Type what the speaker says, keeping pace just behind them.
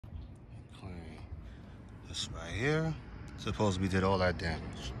This right here, supposedly did all that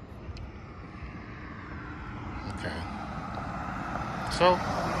damage. Okay. So,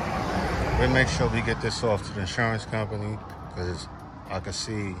 we'll make sure we get this off to the insurance company, because I can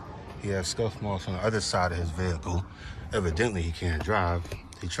see he has scuff marks on the other side of his vehicle. Evidently, he can't drive.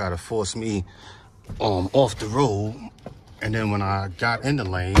 He tried to force me off the road, and then when I got in the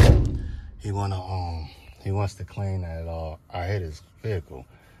lane, he wants to claim that I hit his vehicle.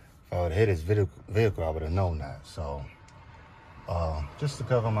 If I would have hit his vehicle, I would have known that. So, just to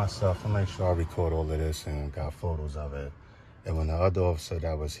cover myself, to make sure I record all of this and got photos of it. And when the other officer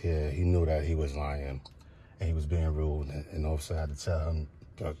that was here, he knew that he was lying and he was being rude, and the officer had to tell him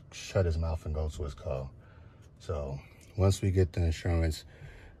to shut his mouth and go to his car. So once we get the insurance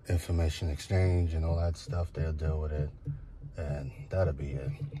information exchange and all that stuff, they'll deal with it, and that'll be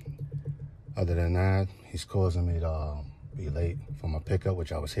it. Other than that, he's causing me to be late for my pickup,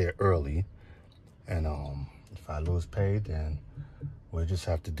 which I was here early. And if I lose pay, then we'll just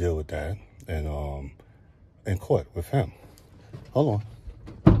have to deal with that and in court with him. Hold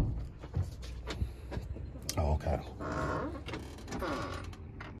on. Oh, okay.